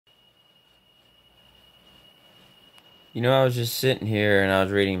I was just sitting here and I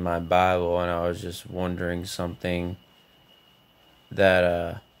was reading my Bible and I was just wondering something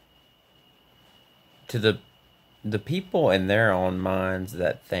that to the people in their own minds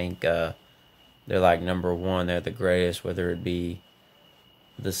that think they're like number one, they're the greatest, whether it be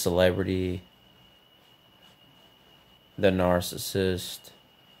the celebrity, the narcissist,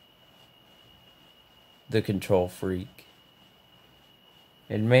 the control freak.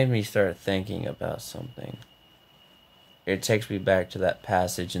 It made me start thinking about something. It takes me back to that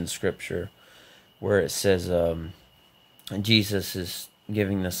passage in scripture where it says Jesus is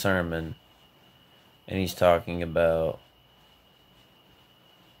giving the sermon and he's talking about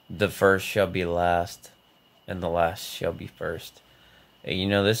the first shall be last and the last shall be first.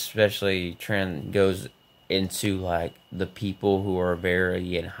 This especially trend goes into like the people who are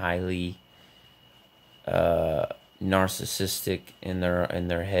very and highly narcissistic in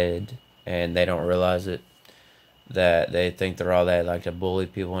their head, and they don't realize it, that they think they're all that, like to bully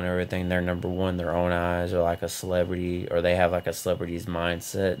people and everything. They're number one in their own eyes, or like a celebrity, or they have like a celebrity's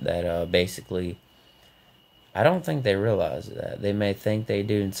mindset that basically, I don't think they realize that. They may think they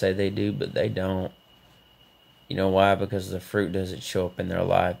do and say they do, but they don't. You know why? Because the fruit doesn't show up in their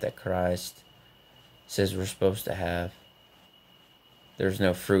life that Christ says we're supposed to have. There's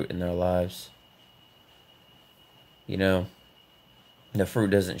no fruit in their lives. The fruit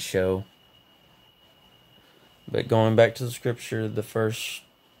doesn't show. But going back to the scripture, the first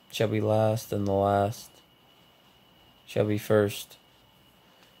shall be last, and the last shall be first.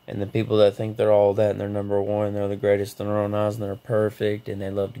 And the people that think they're all that and they're number one, they're the greatest in their own eyes and they're perfect, and they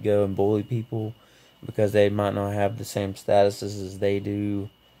love to go and bully people because they might not have the same statuses as they do.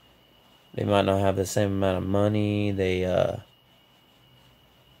 They might not have the same amount of money. They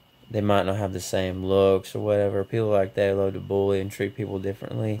might not have the same looks or whatever. People like that love to bully and treat people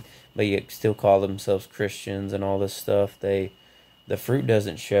differently, but yet still call themselves Christians and all this stuff. The fruit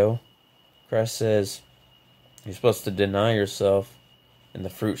doesn't show. Christ says you're supposed to deny yourself, and the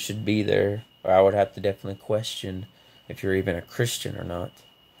fruit should be there. Or I would have to definitely question if you're even a Christian or not.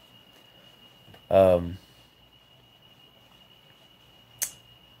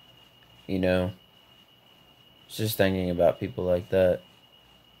 Just thinking about people like that,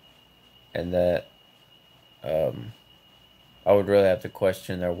 and that I would really have to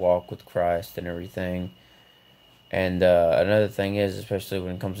question their walk with Christ and everything. And another thing is, especially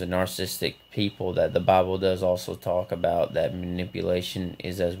when it comes to narcissistic people, that the Bible does also talk about that manipulation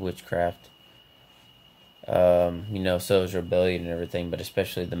is as witchcraft. So is rebellion and everything, but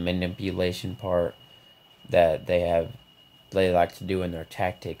especially the manipulation part that they like to do in their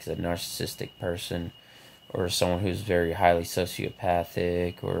tactics. A narcissistic person, or someone who's very highly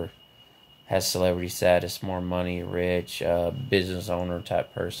sociopathic, or has celebrity status, more money, rich, business owner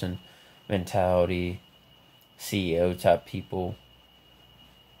type person, mentality, CEO type people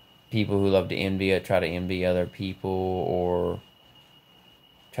who love to try to envy other people, or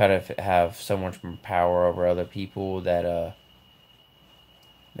try to have so much more power over other people that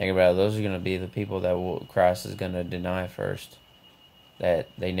think about it, those are going to be the people that Christ is going to deny first, that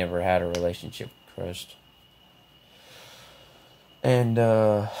they never had a relationship with Christ. And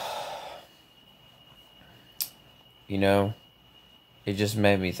it just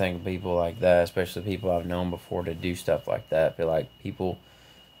made me think of people like that, especially people I've known before to do stuff like that. But like people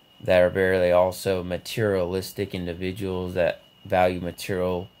that are very also materialistic individuals that value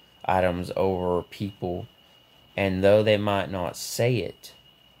material items over people. And though they might not say it,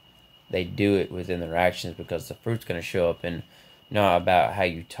 they do it within their actions, because the fruit's going to show up in not about how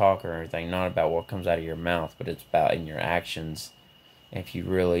you talk or anything, not about what comes out of your mouth, but it's about in your actions, if you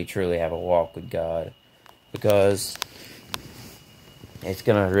really truly have a walk with God. Because it's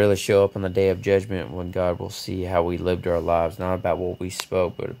going to really show up on the day of judgment, when God will see how we lived our lives, not about what we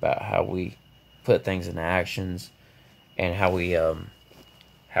spoke, but about how we put things into actions, and how we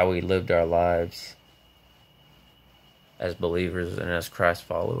lived our lives as believers and as Christ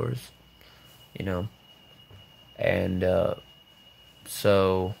followers, And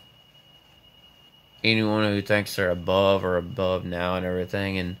so anyone who thinks they're above now and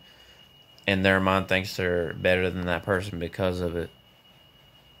everything, and in their mind thinks they're better than that person because of it,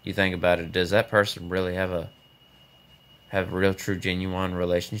 you think about it, does that person really have a real, true, genuine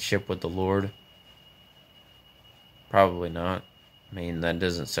relationship with the Lord? Probably not. I mean, that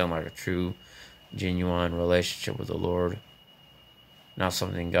doesn't sound like a true, genuine relationship with the Lord. Not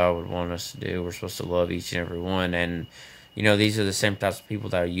something God would want us to do. We're supposed to love each and every one. And, these are the same types of people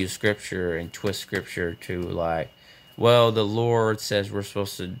that use Scripture and twist Scripture to, like, well, the Lord says we're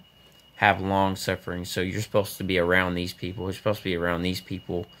supposed to have long suffering. So you're supposed to be around these people. You're supposed to be around these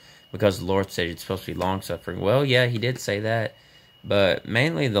people because the Lord said it's supposed to be long suffering. Well, yeah, He did say that, but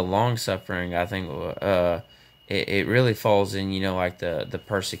mainly the long suffering, I think, it really falls in, like the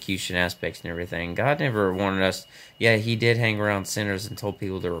persecution aspects and everything. God never wanted us. Yeah, He did hang around sinners and told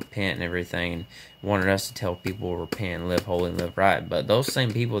people to repent and everything, and wanted us to tell people to repent, live holy, and live right. But those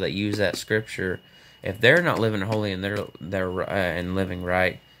same people that use that scripture, if they're not living holy and they're and living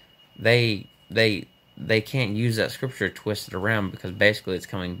right, they they they can't use that scripture to twist it around, because basically it's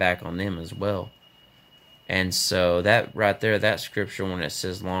coming back on them as well. And so that right there, that scripture, when it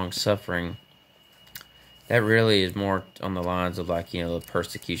says long suffering, that really is more on the lines of like, the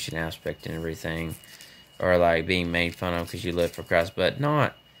persecution aspect and everything, or like being made fun of because you live for Christ, but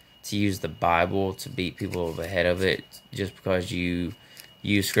not to use the Bible to beat people over the head of it just because you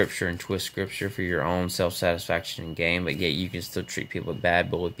use scripture and twist scripture for your own self-satisfaction and gain, but yet you can still treat people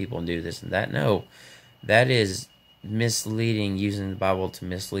bad, bully people, and do this and that. No, that is misleading, using the Bible to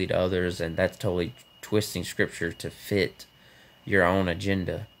mislead others, and that's totally twisting scripture to fit your own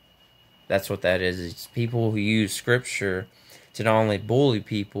agenda. That's what that is. It's people who use scripture to not only bully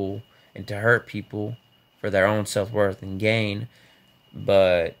people and to hurt people for their own self-worth and gain,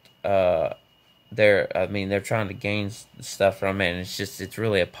 but they're trying to gain stuff from it, and it's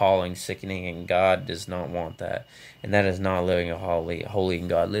really appalling, sickening, and God does not want that. And that is not living a holy and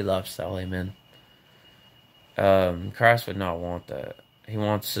godly lifestyle. Amen. Christ would not want that. He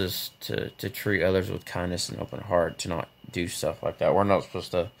wants us to treat others with kindness and open heart, to not do stuff like that. We're not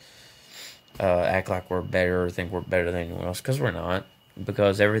supposed to act like we're better or think we're better than anyone else, because we're not.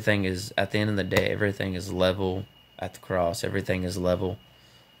 Because everything is, at the end of the day, everything is level at the cross. Everything is level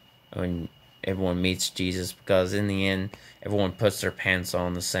when everyone meets Jesus, because in the end, everyone puts their pants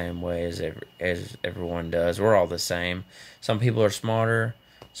on the same way as everyone does. We're all the same. Some people are smarter,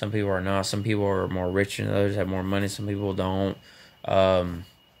 some people are not. Some people are more rich than others, have more money. Some people don't. I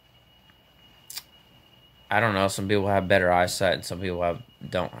don't know. Some people have better eyesight, and some people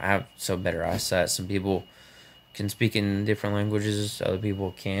don't have so better eyesight. Some people can speak in different languages, other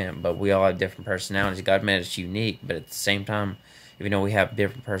people can't. But we all have different personalities. God made us unique, but at the same time, even though we have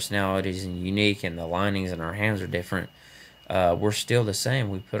different personalities and unique, and the linings in our hands are different, we're still the same.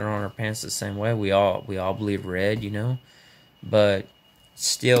 We put on our pants the same way. We all bleed red, but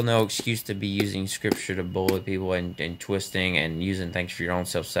still no excuse to be using scripture to bully people and twisting and using things for your own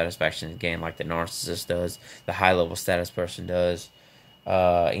self-satisfaction and gain, like the narcissist does, the high-level status person does,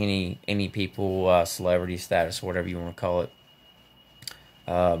 any people, celebrity status, whatever you want to call it.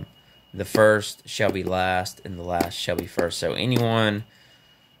 The first shall be last, and the last shall be first. So anyone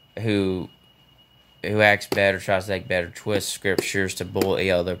who acts bad or tries to act bad or twists scriptures to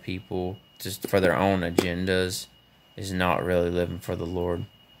bully other people just for their own agendas is not really living for the Lord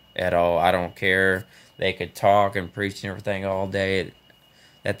at all. I don't care. They could talk and preach and everything all day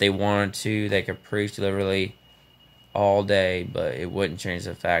that they wanted to. They could preach literally all day, but it wouldn't change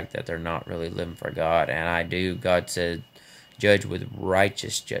the fact that they're not really living for God. And God said, judge with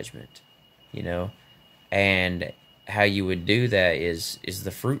righteous judgment, and how you would do that is the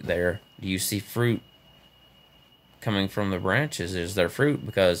fruit there. Do you see fruit coming from the branches? Is there fruit?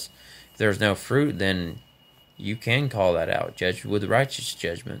 Because if there's no fruit, then you can call that out. Judge with righteous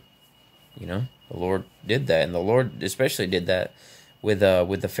judgment. The Lord did that, and the Lord especially did that with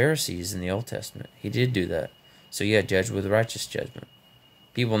the Pharisees in the Old Testament. He did do that. So yeah, judge with righteous judgment.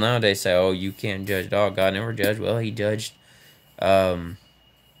 People nowadays say, "Oh, you can't judge at all. God never judged." Well, He judged. Test.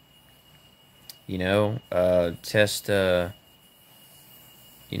 We're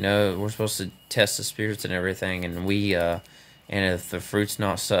supposed to test the spirits and everything, and if the fruit's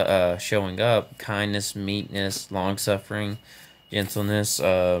not showing up, kindness, meekness, long suffering, gentleness,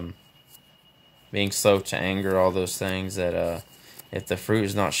 being slow to anger, all those things that if the fruit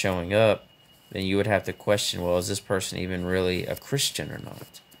is not showing up, then you would have to question, well, is this person even really a Christian or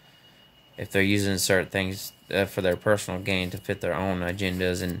not? If they're using certain things for their personal gain to fit their own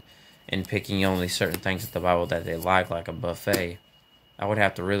agendas and picking only certain things in the Bible that they like a buffet, I would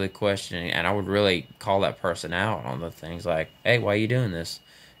have to really question it, and I would really call that person out on the things like, hey, why are you doing this?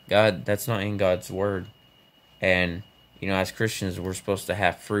 God, that's not in God's word. And, as Christians, we're supposed to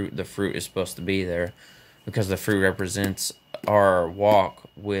have fruit. The fruit is supposed to be there because the fruit represents our walk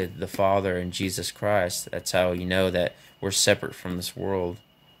with the Father and Jesus Christ. That's how you know that we're separate from this world.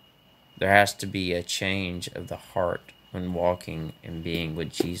 There has to be a change of the heart when walking and being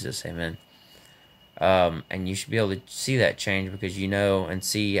with Jesus. Amen. And you should be able to see that change because and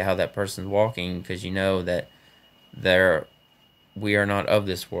see how that person's walking, because that we are not of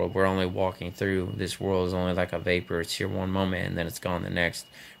this world. We're only walking through. This world is only like a vapor. It's here one moment and then it's gone the next.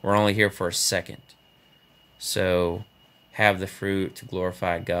 We're only here for a second. So have the fruit to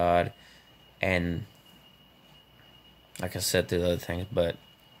glorify God. And like I said through the other things, but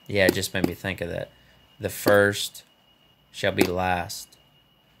yeah, it just made me think of that. The first shall be last,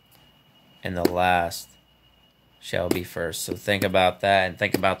 and the last shall be first. So think about that, and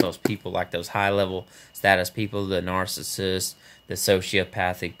think about those people, like those high level status people, the narcissists, the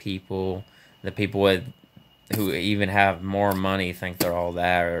sociopathic people, the people who even have more money think they're all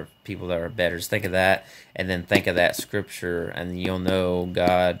that, or people that are better. Just think of that, and then think of that scripture, and you'll know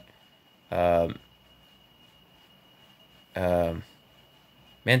God um, um,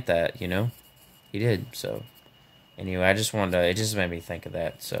 meant that, He did. So anyway, I just wanted to, it just made me think of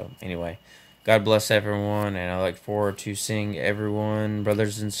that. So anyway, God bless everyone, and I look forward to seeing everyone,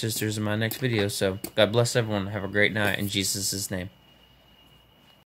 brothers and sisters, in my next video. So God bless everyone. Have a great night in Jesus' name.